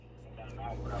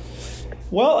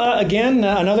Well, again,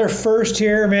 another first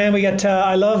here, man. We got.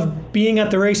 I love being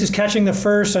at the races, catching the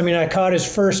first. I mean, I caught his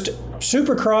first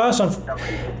Supercross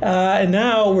and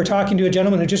now we're talking to a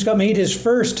gentleman who just got made his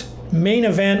first main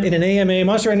event in an AMA,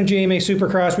 Monster Energy AMA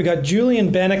Supercross. We got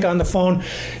Julian Bennick on the phone.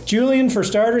 Julian, for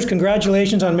starters,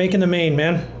 congratulations on making the main,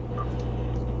 man.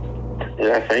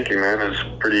 Yeah, thank you, man. It's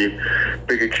a pretty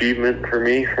big achievement for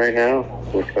me right now.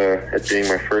 With it being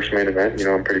my first main event,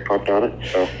 I'm pretty pumped on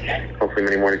it. So hopefully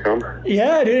many more to come.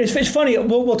 Yeah, it's funny.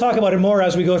 We'll talk about it more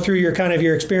as we go through your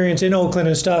experience in Oakland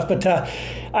and stuff. But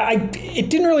it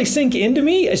didn't really sink into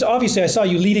me. As obviously, I saw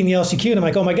you leading the LCQ, and I'm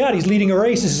like, oh my God, he's leading a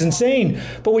race. This is insane.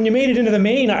 But when you made it into the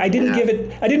main, I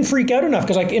didn't freak out enough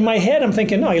because, like, in my head, I'm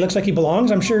thinking, no, he looks like he belongs.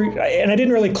 I'm sure, and I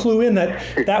didn't really clue in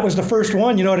that was the first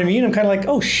one. You know what I mean? I'm kind of like,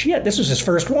 oh shit, this was his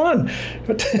first one.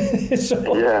 But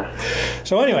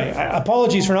So anyway,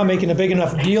 apologies for not making a big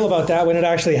enough deal about that when it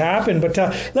actually happened. But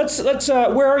let's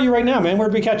where are you right now, man?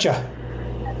 Where'd we catch you?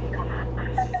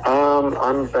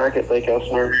 I'm back at Lake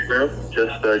Elsinore right now,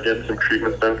 just getting some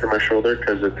treatments done for my shoulder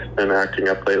because it's been acting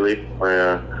up lately.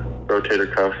 My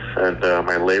rotator cuff and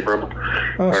my labrum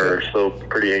are still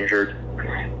pretty injured.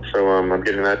 So I'm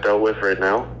getting that dealt with right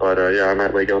now. But I'm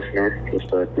at Lake Elsinore, just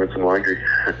doing some laundry.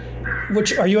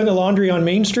 Which are you in the laundry on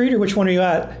Main Street, or which one are you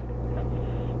at?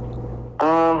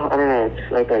 I don't know.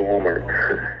 It's out by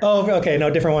Walmart. Oh, okay.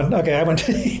 No, different one. Okay,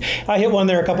 I hit one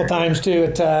there a couple times too.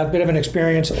 It's a bit of an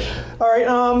experience. All right.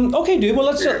 Okay, dude. Well,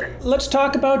 let's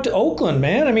talk about Oakland,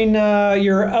 man. I mean,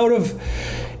 you're out of.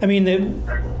 I mean, the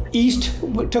East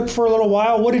took for a little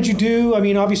while. What did you do? I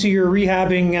mean, obviously you're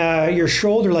rehabbing your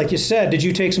shoulder, like you said. Did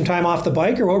you take some time off the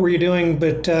bike, or what were you doing?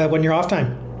 But when you're off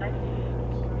time.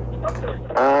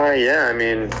 Yeah. I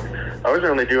mean, I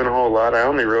wasn't really doing a whole lot. I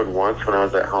only rode once when I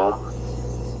was at home.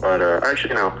 But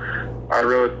actually, I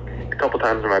rode a couple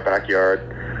times in my backyard,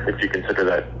 if you consider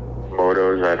that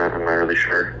motos. I'm not really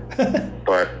sure.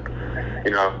 But,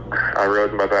 I rode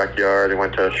in my backyard. I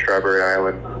went to Strawberry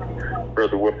Island,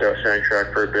 rode the whipped out sand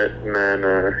track for a bit, and then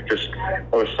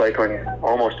I was cycling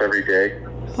almost every day.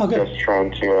 Okay. Just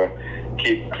trying to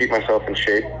keep myself in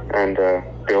shape and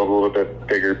build a little bit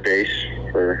bigger base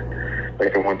for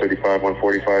like a 135,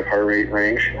 145 heart rate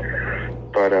range.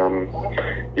 But, I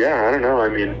don't know. I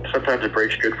mean, sometimes it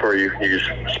breaks good for you. You just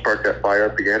spark that fire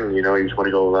up again, and, you just want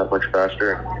to go that much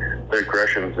faster. The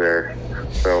aggression's there.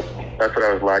 So that's what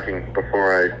I was lacking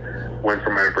before I went for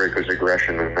my break, was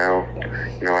aggression. And now,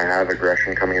 I have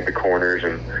aggression coming into corners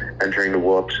and entering the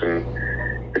whoops, and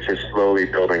it's just slowly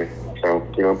building. So,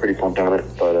 I'm pretty pumped on it.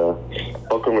 But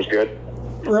Oakland was good.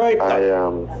 Right.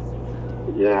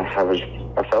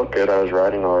 I felt good. I was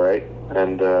riding all right.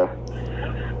 And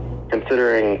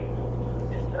considering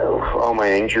all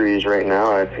my injuries right now,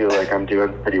 I feel like I'm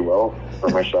doing pretty well for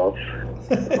myself.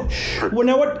 Well,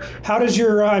 now how does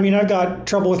your, I've got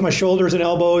trouble with my shoulders and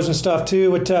elbows and stuff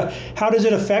too, but how does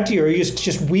it affect you? Are you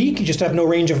just weak? You just have no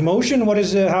range of motion?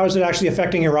 How is it actually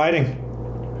affecting your riding?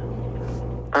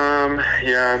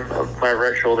 My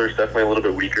right shoulder is definitely a little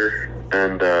bit weaker,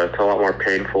 and it's a lot more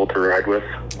painful to ride with.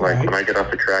 Like, when I get off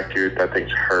the track, dude, that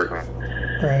thing's hurting.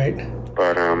 Right.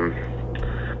 But,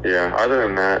 other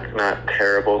than that, it's not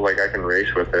terrible. Like, I can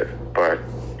race with it, but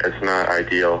it's not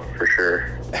ideal for sure.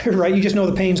 Right, you just know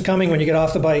the pain's coming when you get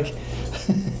off the bike.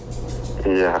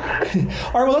 Yeah.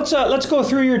 All right, well, let's go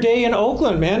through your day in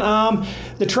Oakland, man.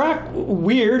 The track,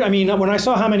 weird. I mean, when I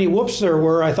saw how many whoops there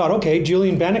were, I thought, okay,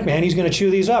 Julian Bennick, man, he's going to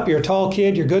chew these up. You're a tall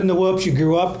kid. You're good in the whoops. You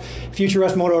grew up Future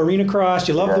West Moto Arena Cross.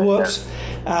 You love the whoops.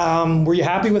 Were you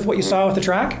happy with what you saw with the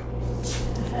track?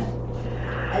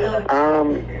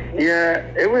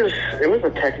 It was a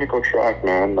technical track,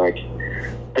 man. Like,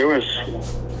 there was,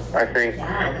 I think,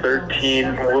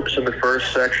 13 whoops in the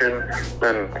first section,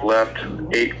 then left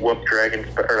 8 whoop dragons,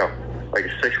 like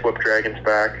 6 whoop dragons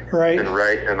back, right,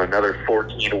 and another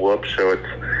 14 whoops. So it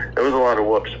was a lot of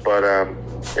whoops. But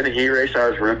in the heat race, I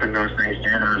was ripping those things,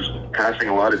 dude. I was passing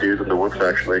a lot of dudes in the whoops,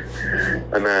 actually.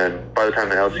 And then by the time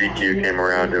the LCQ came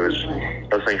around, those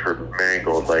things were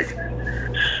mangled, like,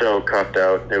 so cuffed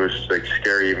out. It was like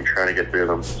scary even trying to get through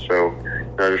them. So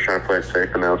I was just trying to play it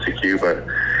safe in the LCQ, but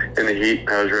in the heat,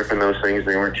 I was ripping those things.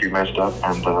 They weren't too messed up. And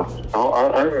I don't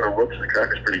know, whoops, the track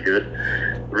was pretty good.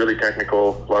 Really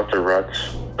technical, lots of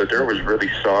ruts. The dirt was really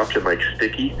soft and like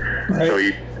sticky. Right. So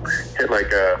you hit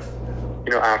like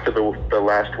after the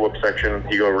last whoop section,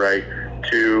 you go right,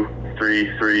 2,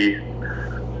 3, 3,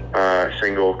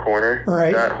 single corner.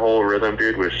 Right. That whole rhythm,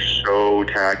 dude, was so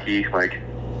tacky. Like,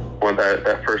 when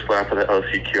that first lap of the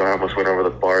LCQ, I almost went over the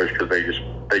bars because they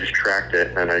just tracked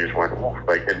it, and I just went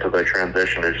like into the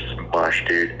transition. It's just mush,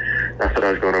 dude. I thought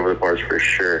I was going over the bars for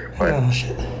sure. But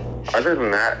other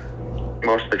than that,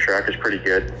 most of the track is pretty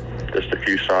good. Just a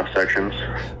few soft sections.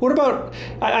 What about,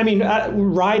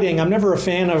 riding? I'm never a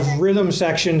fan of rhythm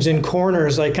sections in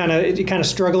corners, like kind of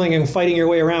struggling and fighting your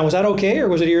way around. Was that okay, or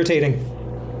was it irritating?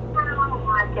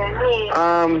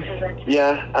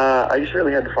 I just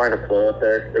really had to find a flow out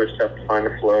there. It was tough to find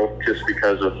a flow just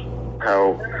because of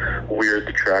how weird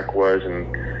the track was,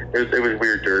 and it was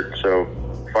weird dirt, so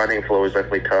finding a flow was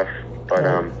definitely tough. But,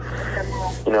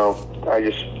 I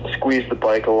just squeezed the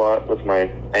bike a lot with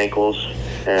my ankles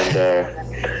and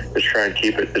just try and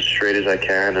keep it as straight as I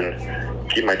can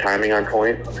and keep my timing on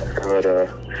point. But as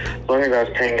long as I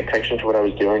was paying attention to what I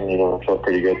was doing, it felt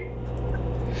pretty good.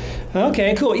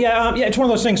 Okay, cool. Yeah, it's one of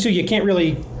those things too. You can't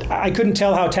really. I couldn't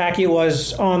tell how tacky it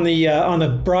was on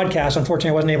the broadcast. Unfortunately,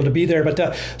 I wasn't able to be there. But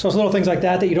so it's little things like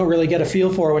that you don't really get a feel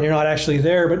for when you're not actually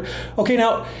there. But okay,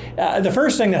 now the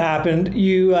first thing that happened,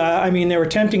 they were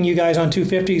tempting you guys on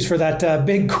 250s for that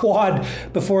big quad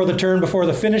before the turn, before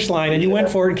the finish line, and you went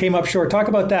for it and came up short. Talk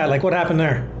about that. Like, what happened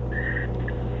there?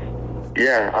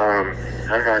 Yeah, I don't know.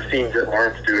 I've seen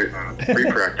Lawrence do it in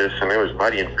free practice, and it was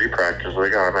muddy in free practice.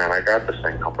 Like, oh man, I got this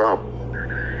thing, no problem.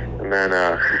 And then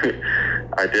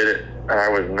I did it, and I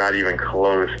was not even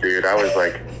close, dude. I was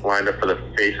like lined up for the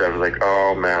face. I was like,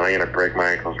 oh man, I'm gonna break my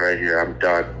ankles right here. I'm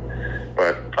done.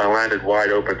 But I landed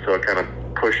wide open, so it kind of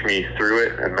pushed me through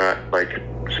it and not like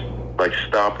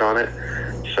stopped on it.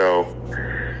 So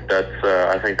that's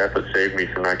I think that's what saved me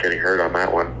from not getting hurt on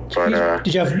that one. But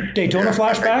did you have Daytona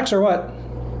flashbacks or what?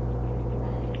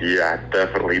 Yeah,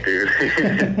 definitely, dude.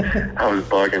 I was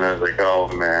bugging. I was like, oh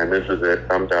man, this is it.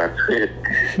 I'm done.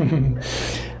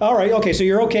 All right. Okay. So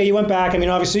you're okay. You went back.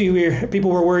 Obviously, people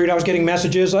were worried. I was getting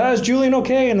messages. Is Julian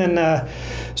okay? And then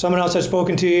someone else had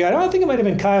spoken to you. I don't think it might have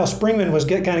been Kyle Springman was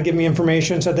kind of giving me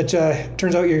information. Said that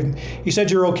turns out you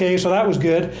said you're okay. So that was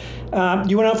good.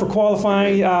 You went out for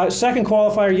qualifying. Second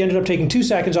qualifier, you ended up taking 2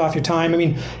 seconds off your time.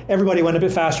 Everybody went a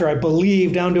bit faster, I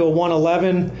believe, down to a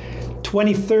 1:11.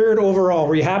 23rd overall.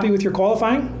 Were you happy with your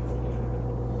qualifying?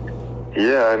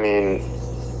 Yeah,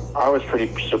 I was pretty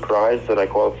surprised that I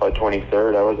qualified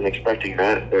 23rd. I wasn't expecting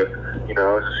that, but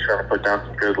I was just trying to put down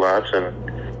some good laps,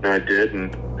 and I did,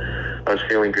 and I was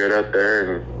feeling good out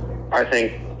there. And I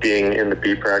think being in the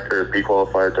B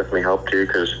qualifier definitely helped too,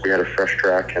 because we had a fresh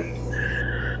track, and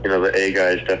the A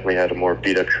guys definitely had a more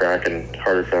beat up track and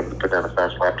harder for them to put down a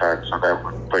fast lap time, so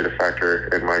that played a factor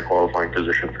in my qualifying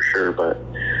position for sure. But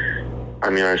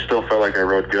I still felt like I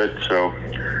rode good, so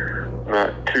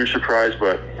not too surprised,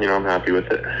 but I'm happy with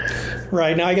it.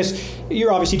 Right. Now I guess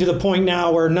you're obviously to the point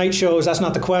now where night shows, that's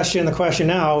not the question. The question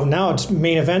now it's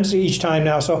main events each time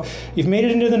now. So you've made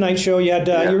it into the night show. You had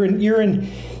you're in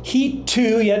heat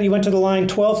 2, yet you went to the line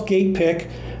 12th gate pick.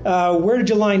 Where did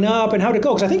you line up and how did it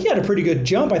go? Because I think you had a pretty good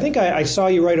jump. I think I saw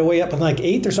you right away up in like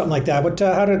 8th or something like that. But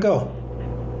how did it go?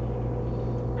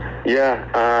 Yeah,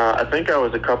 I think I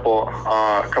was a couple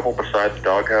beside the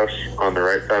doghouse on the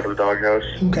right side of the doghouse.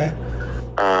 Okay.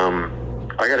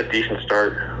 I got a decent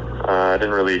start. I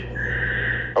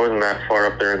wasn't that far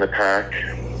up there in the pack,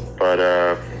 but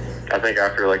I think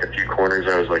after like a few corners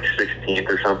I was like 16th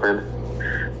or something,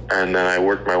 and then I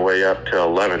worked my way up to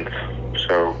 11th.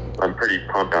 So I'm pretty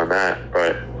pumped on that.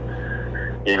 But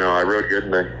I rode good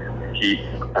in the heat.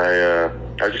 I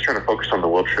was just trying to focus on the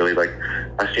whoops, really. Like,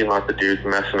 I've seen lots of dudes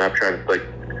messing up,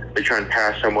 they try and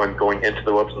pass someone going into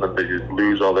the whoops, and then they just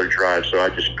lose all their drive. So I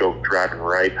just go driving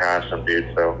right past them,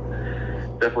 dude. So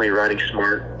definitely riding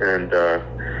smart and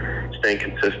staying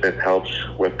consistent helps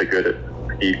with the good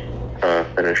heat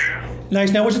finish.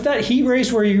 Nice. Now, was it that heat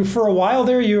race where you, for a while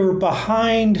there, you were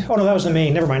behind? Oh, no, that was the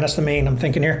main. Never mind. That's the main I'm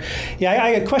thinking here. Yeah,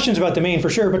 I got questions about the main for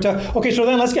sure. But, okay, so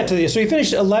then let's get to this. So you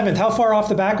finished 11th. How far off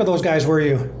the back of those guys were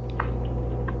you?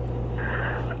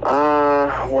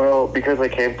 Well, because I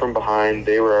came from behind,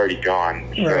 they were already gone.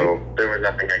 Right. So there was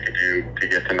nothing I could do to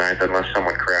get to 9th unless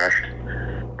someone crashed.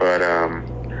 But,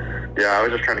 I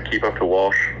was just trying to keep up to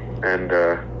Walsh. And,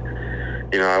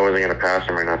 I wasn't going to pass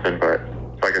him or nothing. But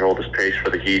if I could hold his pace for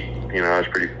the heat, I was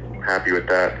pretty happy with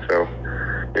that. So,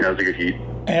 it was a good heat.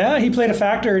 Yeah, he played a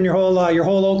factor in your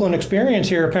whole Oakland experience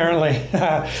here, apparently.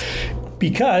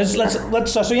 Because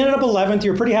so you ended up 11th.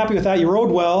 You're pretty happy with that. You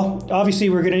rode well. Obviously,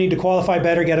 we're going to need to qualify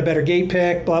better, get a better gate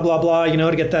pick, blah blah blah.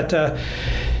 To get that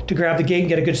to grab the gate and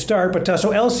get a good start. But so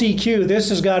LCQ, this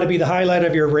has got to be the highlight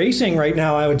of your racing right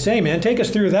now, I would say, man. Take us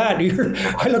through that.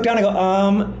 I look down and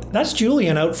go, that's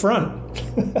Julian out front.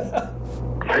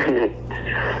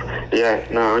 Yeah,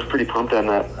 no, I was pretty pumped on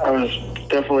that. I was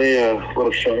definitely a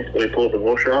little shocked that I pulled the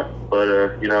whole shot, but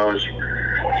I was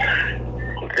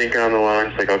thinking on the line,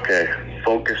 it's like, okay,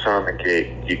 focus on the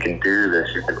gate. You can do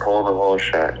this. You can pull the whole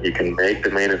shot. You can make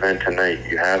the main event tonight.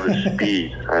 You have the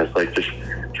speed. I was like just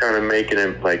trying to make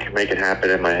it happen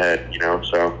in my head, you know.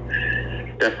 So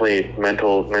definitely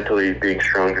mentally being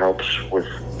strong helps with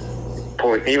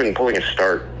pulling a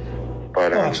start.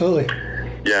 But absolutely.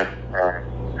 Yeah,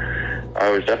 I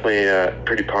was definitely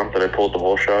pretty pumped that I pulled the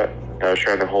whole shot. I was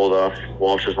trying to hold off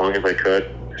Walsh as long as I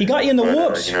could. He got you in the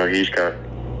whoops. You know, he's got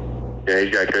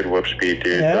good whoop speed,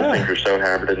 dude. Yeah. Those things were so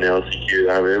hammered in the LCQ.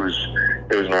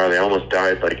 It was gnarly. I almost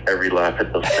died like every lap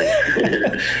at those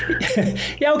things.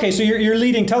 Yeah. Okay. So you're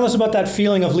leading. Tell us about that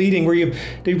feeling of leading. Were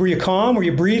you calm? Were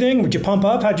you breathing? Would you pump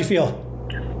up? How'd you feel?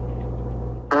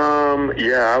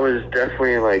 Yeah, I was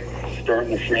definitely like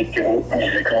starting to freak out. I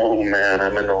was like, oh man,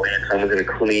 I'm in the lead. Someone's gonna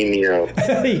clean me out.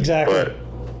 Exactly. But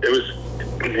it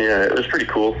was pretty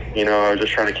cool. You know, I was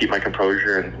just trying to keep my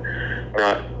composure and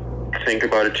not think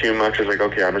about it too much. I was like,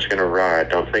 okay, I'm just gonna ride.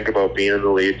 Don't think about being in the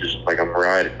lead. Just like I'm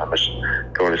riding. I'm just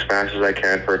going as fast as I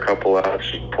can for a couple laps.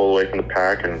 Just pull away from the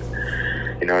pack, and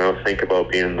you know, I don't think about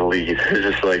being in the lead.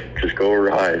 just go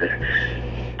ride.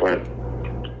 But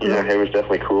yeah, it was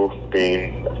definitely cool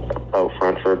being out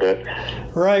front for a bit.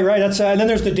 Right. That's and then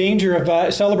there's the danger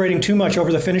of celebrating too much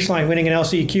over the finish line, winning an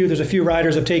LCQ. There's a few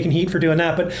riders have taken heat for doing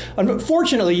that, but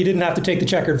unfortunately, you didn't have to take the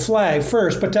checkered flag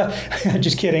first. But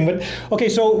just kidding. But okay,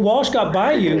 so Walsh got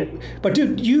by you, but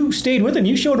dude, you stayed with him.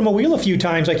 You showed him a wheel a few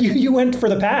times. Like you went for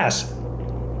the pass.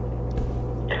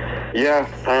 Yeah.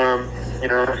 You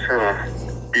know, just trying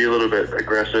to be a little bit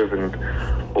aggressive and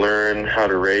learn how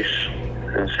to race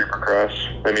in Supercross.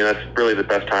 I mean, that's really the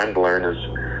best time to learn is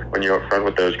when you're out front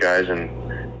with those guys and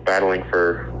battling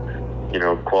for, you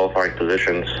know, qualifying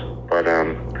positions. But,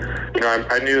 you know,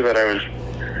 I knew that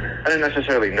I didn't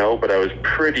necessarily know, but I was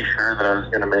pretty sure that I was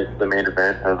going to make the main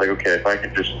event. I was like, okay, if I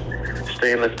could just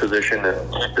stay in this position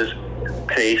and keep this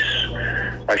pace,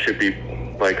 I should be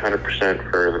like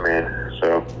 100% for the main.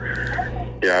 So,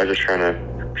 yeah, I was just trying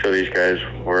to show these guys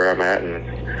where I'm at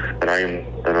and that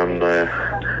I'm the,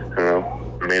 you know,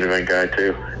 main event guy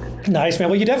too. Nice, man.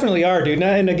 Well, you definitely are, dude.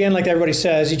 And again, like everybody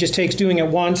says, it just takes doing it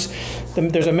once.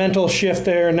 There's a mental shift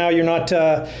there, and now you're not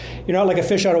like a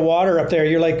fish out of water up there.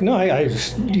 You're like, no,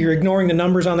 you're ignoring the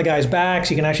numbers on the guys'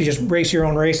 backs. You can actually just race your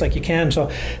own race like you can.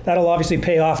 So that'll obviously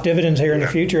pay off dividends here in the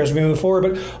future as we move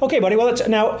forward. But okay, buddy. Well,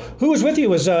 now who was with you?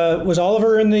 Was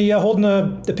Oliver in the holding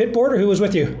the pit board, or who was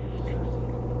with you?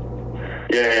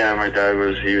 Yeah. My dad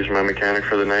was my mechanic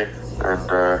for the night,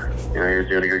 and you know, he was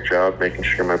doing a good job making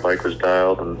sure my bike was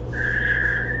dialed and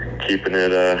keeping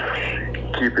it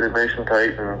nice and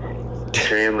tight and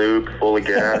chain loop full of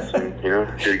gas, and you know,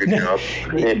 did a good job.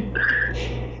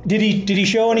 Did he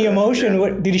show any emotion?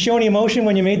 Yeah. Did he show any emotion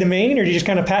when you made the main, or did he just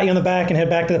kind of pat you on the back and head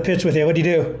back to the pits with you? What did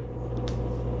he do?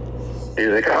 He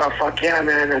was like, "Oh fuck yeah,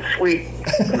 man, that's sweet,"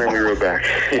 and then we rode back.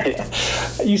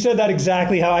 You said that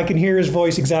exactly how I can hear his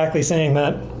voice exactly saying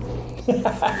that.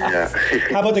 Yeah.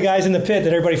 How about the guys in the pit?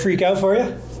 Did everybody freak out for you?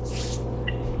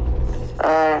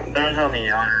 There was only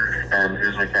Yoder and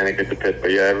his mechanic at the pit,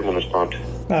 but yeah, everyone was pumped.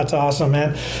 That's awesome,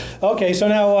 man. Okay, so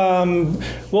now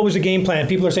what was the game plan?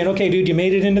 People are saying, okay, dude, you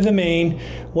made it into the main.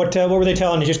 What were they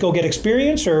telling you? Just go get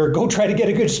experience or go try to get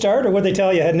a good start, or what did they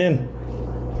tell you heading in?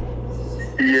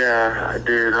 Yeah,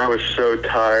 dude, I was so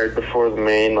tired before the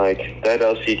main. Like, that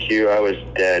LCQ, I was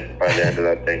dead by the end of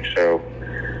that thing. So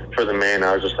for the main,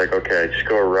 I was just like, okay, just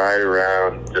go ride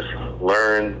around, just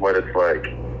learn what it's like.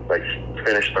 Like,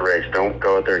 finish the race. Don't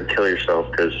go out there and kill yourself,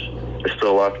 because there's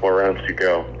still lots more rounds to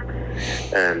go.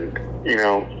 And, you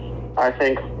know, I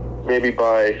think maybe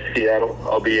by Seattle,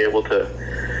 I'll be able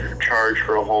to charge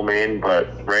for a whole main,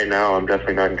 but right now I'm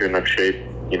definitely not in good enough shape.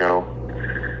 You know,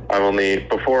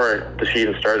 before the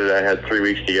season started, I had 3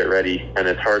 weeks to get ready, and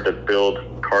it's hard to build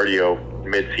cardio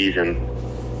mid-season.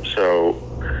 So,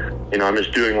 you know, I'm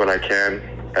just doing what I can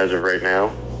as of right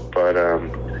now. But,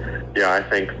 yeah, I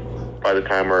think by the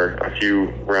time we're a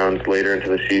few rounds later into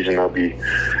the season, I'll be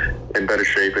in better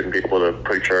shape and be able to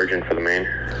put a charge in for the main.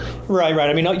 Right.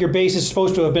 I mean, your base is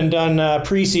supposed to have been done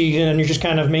pre-season, and you're just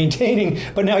kind of maintaining.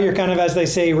 But now you're kind of, as they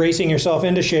say, racing yourself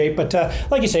into shape. But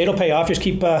like you say, it'll pay off. Just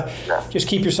keep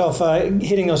yourself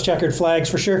hitting those checkered flags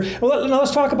for sure. Well, now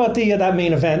let's talk about that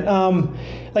main event.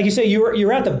 Like you say, you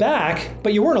were at the back,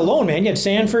 but you weren't alone, man. You had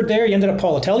Sanford there. You ended up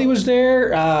Politelli was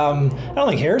there. I don't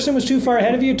think Harrison was too far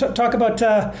ahead of you. Talk about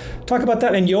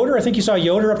that. And Yoder, I think you saw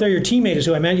Yoder up there. Your teammate is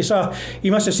who I meant.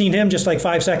 You must have seen him just like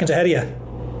 5 seconds ahead of you.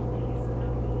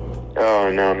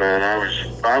 Oh no, man!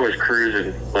 I was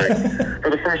cruising. Like for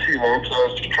the first few laps, I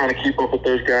was just trying to keep up with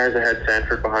those guys. I had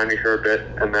Sanford behind me for a bit,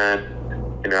 and then,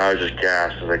 you know, I was just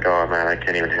gassed. I was like, oh man, I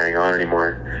can't even hang on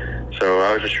anymore. So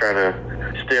I was just trying to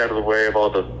stay out of the way of all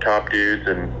the top dudes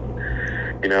and,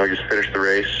 just finish the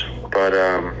race. But,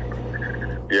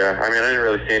 yeah, I mean, I didn't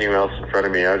really see anyone else in front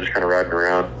of me. I was just kind of riding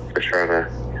around, just trying to,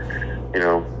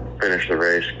 finish the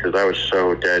race because I was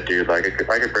so dead, dude. Like,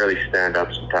 I could barely stand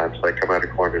up sometimes. Like, come out of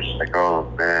corners, like, oh,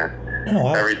 man. Oh,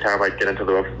 wow. Every time I get into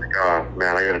the whip, I'm like, oh,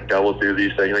 man, I got to double do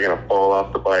these things. I got to fall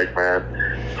off the bike, man.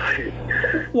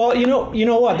 Well, you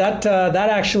know what? That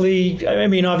actually, I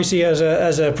mean, obviously, as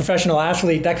a professional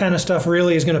athlete, that kind of stuff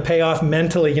really is going to pay off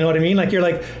mentally. You know what I mean? Like, you're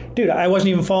like, dude, I wasn't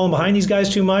even falling behind these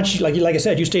guys too much. Like I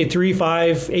said, you stayed 3,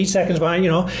 5, 8 seconds behind.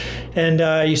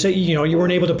 And you say, you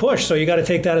weren't able to push. So you got to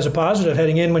take that as a positive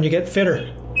heading in when you get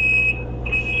fitter.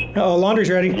 Oh,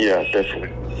 laundry's ready. Yeah, definitely.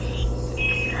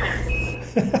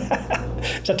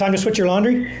 Is that time to switch your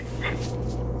laundry?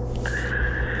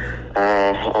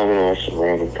 I'm gonna watch some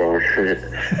random car.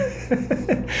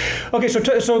 Okay,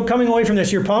 so coming away from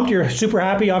this, you're pumped. You're super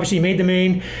happy. Obviously, you made the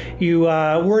main. You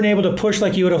weren't able to push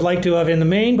like you would have liked to have in the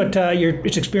main, but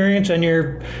it's experience, and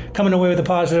you're coming away with a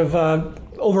positive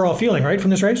overall feeling, right, from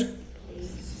this race?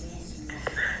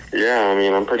 Yeah, I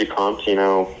mean, I'm pretty pumped.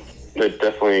 It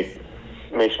definitely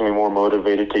makes me more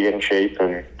motivated to get in shape,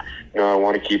 and I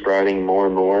want to keep riding more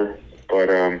and more. But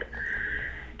I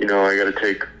got to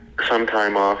take some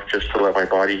time off just to let my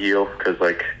body heal because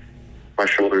my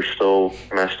shoulder's still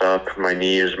messed up, my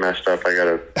knee is messed up.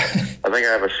 I think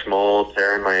I have a small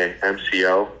tear in my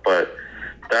MCL, but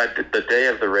the day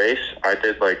of the race I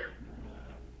did the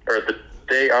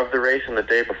day of the race and the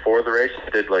day before the race I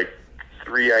did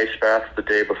 3 ice baths the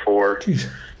day before. Jeez.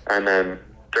 And then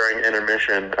during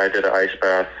intermission I did an ice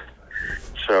bath.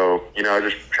 So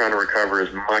just trying to recover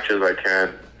as much as I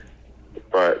can,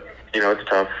 but it's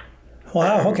tough.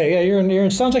 Wow. Okay. Yeah. You're.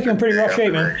 It sounds like you're in pretty rough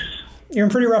shape, man. You're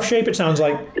in pretty rough shape. It sounds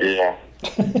like. Yeah.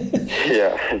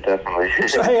 Yeah, definitely.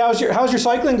 So hey, how's your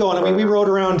cycling going? I mean, we rode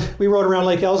around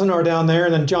Lake Elsinore down there,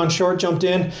 and then John Short jumped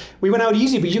in. We went out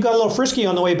easy, but you got a little frisky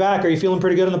on the way back. Are you feeling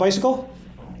pretty good on the bicycle?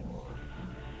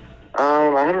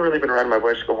 I haven't really been riding my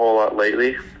bicycle a whole lot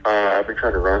lately. I've been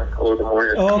trying to run a little bit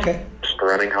more. Oh, okay. Just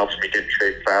running helps me get in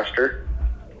shape faster.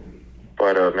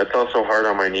 But it's also hard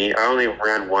on my knee. I only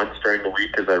ran once during the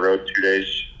week because I rode 2 days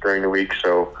during the week.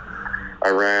 So I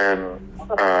ran,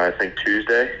 I think,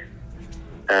 Tuesday.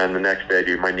 And the next day,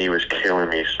 dude, my knee was killing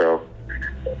me. So,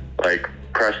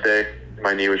 press day,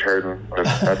 my knee was hurting.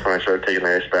 That's when I started taking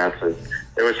the ice baths. And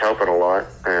it was helping a lot.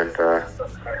 And,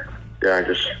 I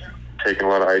just taking a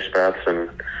lot of ice baths and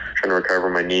trying to recover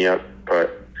my knee up.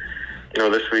 But,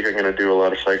 this week I'm going to do a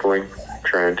lot of cycling,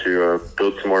 trying to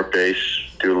build some more base,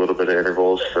 do a little bit of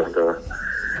intervals, and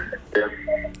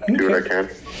do what I can.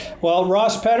 Well,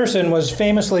 Ross Pedersen was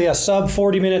famously a sub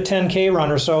 40-minute 10K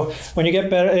runner, so when you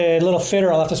get a little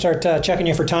fitter, I'll have to start checking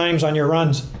you for times on your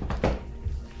runs.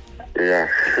 Yeah.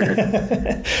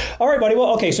 All right, buddy.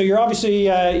 Well, okay, so you're obviously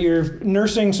you're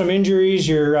nursing some injuries,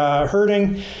 you're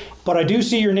hurting, but I do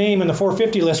see your name in the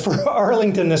 450 list for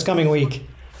Arlington this coming week.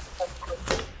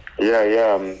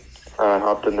 Yeah. I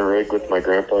hopped in the rig with my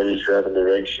grandpa. He's driving the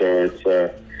rig, so it's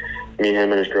me,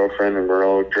 him, and his girlfriend, and we're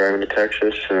all driving to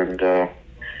Texas, and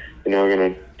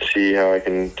going to see how I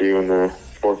can do in the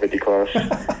 450 class.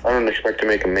 I don't expect to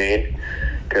make a main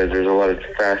because there's a lot of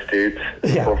fast dudes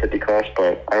in the 450 class,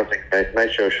 but I don't think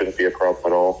night show shouldn't be a problem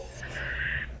at all.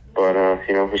 But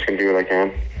just gonna do what I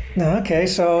can. Okay,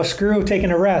 so screw taking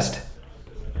a rest.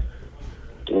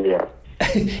 Yeah.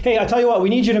 Hey, I'll tell you what, we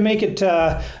need you to make it,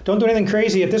 don't do anything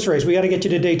crazy at this race. We got to get you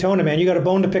to Daytona, man. You got a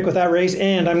bone to pick with that race,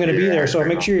 and I'm going to be there. So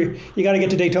make sure you got to get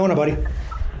to Daytona, buddy.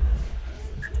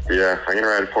 Yeah, I'm going to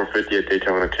ride 450 at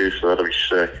Daytona, too, so that'll be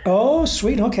sick. Oh,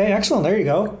 sweet. Okay, excellent. There you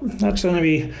go. That's going to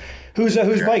be... Whose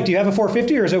bike? Do you have a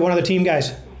 450, or is it one of the team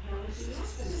guys?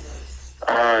 No,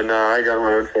 I got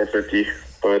my own 450,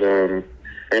 but I'm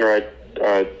going to ride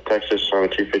Texas on a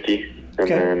 250. And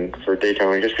then for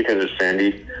Daytona, just because it's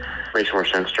sandy, makes more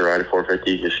sense to ride a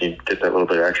 450. You get that little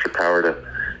bit of extra power to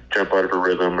jump out of a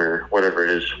rhythm or whatever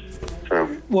it is. So.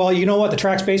 Well, you know what? The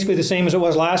track's basically the same as it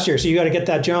was last year, so you got to get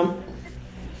that jump.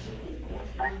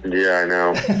 Yeah, I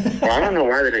know. Well, I don't know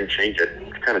why they didn't change it.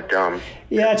 It's kind of dumb.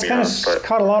 Yeah, it's kind of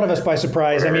caught a lot of us by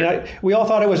surprise. Whatever. I mean, we all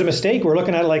thought it was a mistake. We're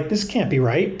looking at it like, this can't be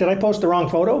right. Did I post the wrong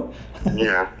photo?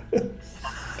 Yeah.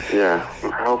 Yeah,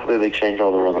 hopefully they change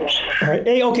all the rhythms. All right.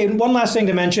 Hey, okay, one last thing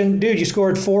to mention. Dude, you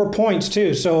scored 4 points,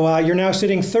 too. So you're now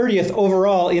sitting 30th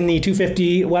overall in the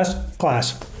 250 West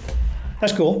class.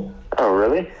 That's cool. Oh,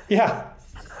 really? Yeah.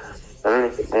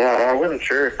 I wasn't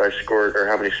sure if I scored or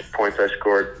how many points I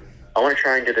scored. I want to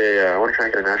try and get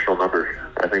a national number.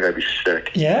 I think that'd be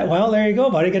sick. Yeah, well, there you go,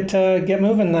 buddy. Get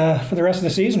moving for the rest of the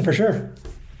season for sure.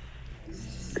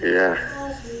 Yeah.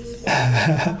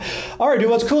 All right, dude.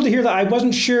 Well, it's cool to hear that. I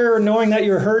wasn't sure, knowing that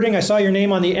you're hurting. I saw your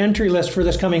name on the entry list for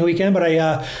this coming weekend, but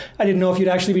I didn't know if you'd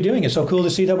actually be doing it. So cool to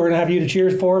see that we're going to have you to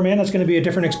cheer for, man. That's going to be a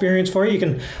different experience for you. You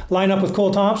can line up with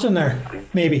Cole Thompson there,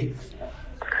 maybe.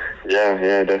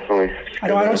 Yeah, definitely. I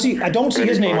don't see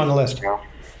his name on the list.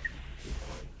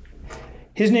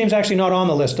 His name's actually not on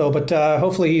the list, though, but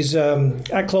hopefully he's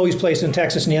at Chloe's place in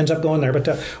Texas and he ends up going there. But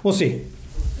we'll see.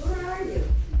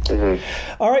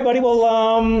 Mm-hmm. All right, buddy.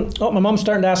 Well, my mom's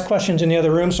starting to ask questions in the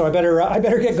other room, so I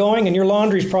better get going. And your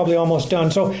laundry's probably almost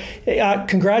done. So,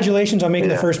 congratulations on making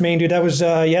the first main, dude. That was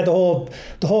you had the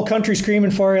whole country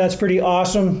screaming for you. That's pretty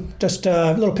awesome. Just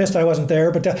a little pissed I wasn't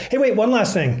there. But hey, wait, one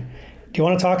last thing. Do you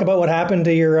want to talk about what happened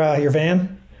to your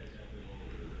van?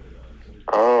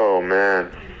 Oh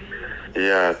man,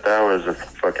 yeah, that was a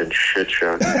fucking shit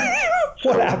show.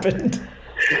 What happened?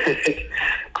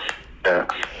 Yeah.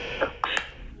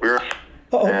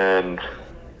 And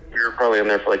we were probably in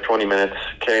there for like 20 minutes,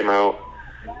 came out,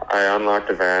 I unlocked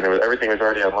the van, everything was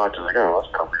already unlocked. I was like, oh,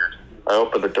 that's kind of weird. I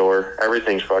opened the door,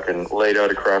 everything's fucking laid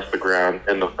out across the ground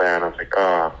in the van. I was like,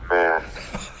 oh man.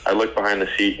 I looked behind the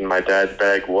seat and my dad's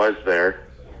bag was there.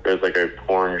 It was like a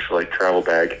orange travel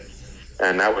bag.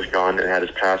 And that was gone. It had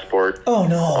his passport, oh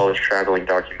no, all his traveling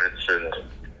documents, and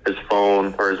his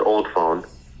phone, or his old phone,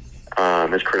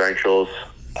 his credentials.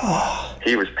 Oh.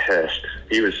 He was pissed.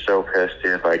 He was so pissed. He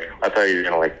was like, I thought he was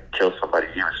gonna kill somebody.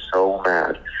 He was so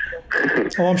mad.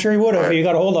 Oh, I'm sure he would have. You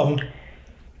got a hold of him.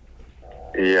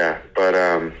 Yeah, but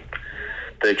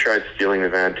they tried stealing the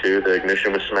van too. The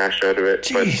ignition was smashed out of it.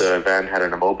 Jeez. But the van had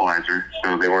an immobilizer,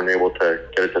 so they weren't able to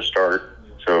get it to start.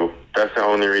 So that's the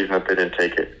only reason that they didn't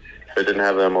take it. If they didn't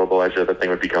have the immobilizer, that thing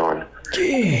would be gone.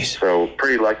 Jeez. So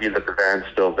pretty lucky that the van's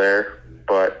still there,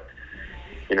 but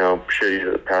shitty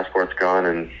that the passport's gone,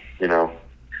 and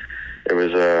it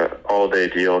was a all-day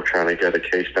deal trying to get a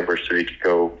case number so he could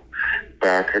go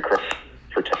back across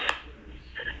for time.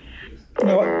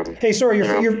 But, hey, sorry,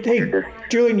 hey,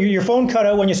 Julian, your phone cut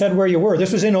out when you said where you were.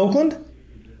 This was in Oakland?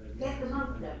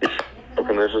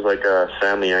 Oakland, this is like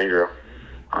San Leandro.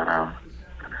 Yeah,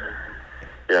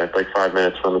 it's like 5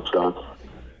 minutes from the stop.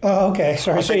 Oh, okay.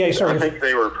 Sorry. I think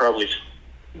they were probably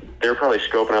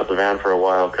scoping out the van for a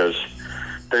while because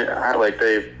they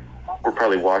were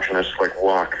probably watching us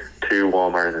walk to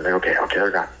Walmart and they're like, okay,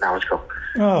 they're gone. Now let's go.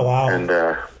 Oh wow. And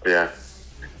yeah,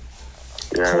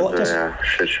 Cool. It was a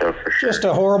shit show for sure. Just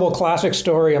a horrible classic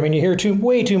story. I mean, you hear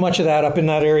way too much of that up in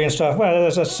that area and stuff. Well,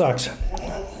 that sucks.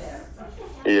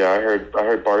 Yeah, I heard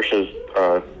Barsha's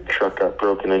truck got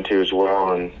broken into as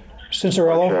well, and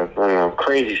Cincerello? I don't know,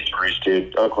 crazy stories,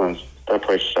 dude. That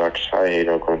place sucks. I hate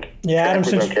Oakland. Yeah, Adam,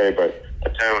 Franklin's okay, but the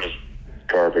town is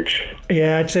garbage.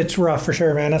 Yeah, it's rough for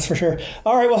sure, man. That's for sure.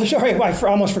 All right, well, sorry, I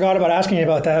almost forgot about asking you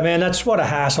about that, man. That's what a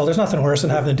hassle. There's nothing worse than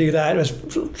having to do that. It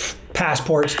was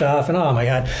passport stuff, and oh my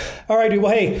god. All right, dude.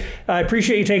 Well, hey, I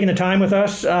appreciate you taking the time with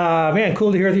us. Man,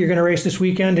 cool to hear that you're going to race this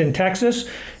weekend in Texas.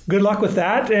 Good luck with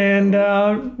that. And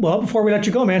well, before we let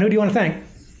you go, man, who do you want to thank?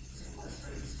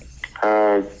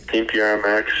 Team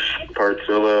PRMX,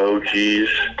 Partzilla, OGs,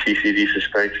 TCD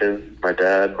Suspension, my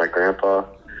dad, my grandpa,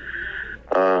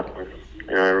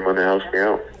 everyone that helps me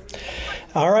out.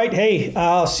 All right. Hey,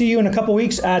 I'll see you in a couple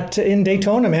weeks in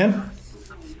Daytona, man.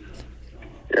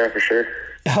 Yeah, for sure.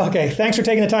 Okay. Thanks for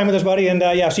taking the time with us, buddy. And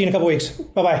see you in a couple weeks.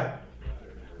 Bye-bye.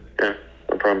 Yeah,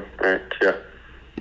 no problem. All right. See ya.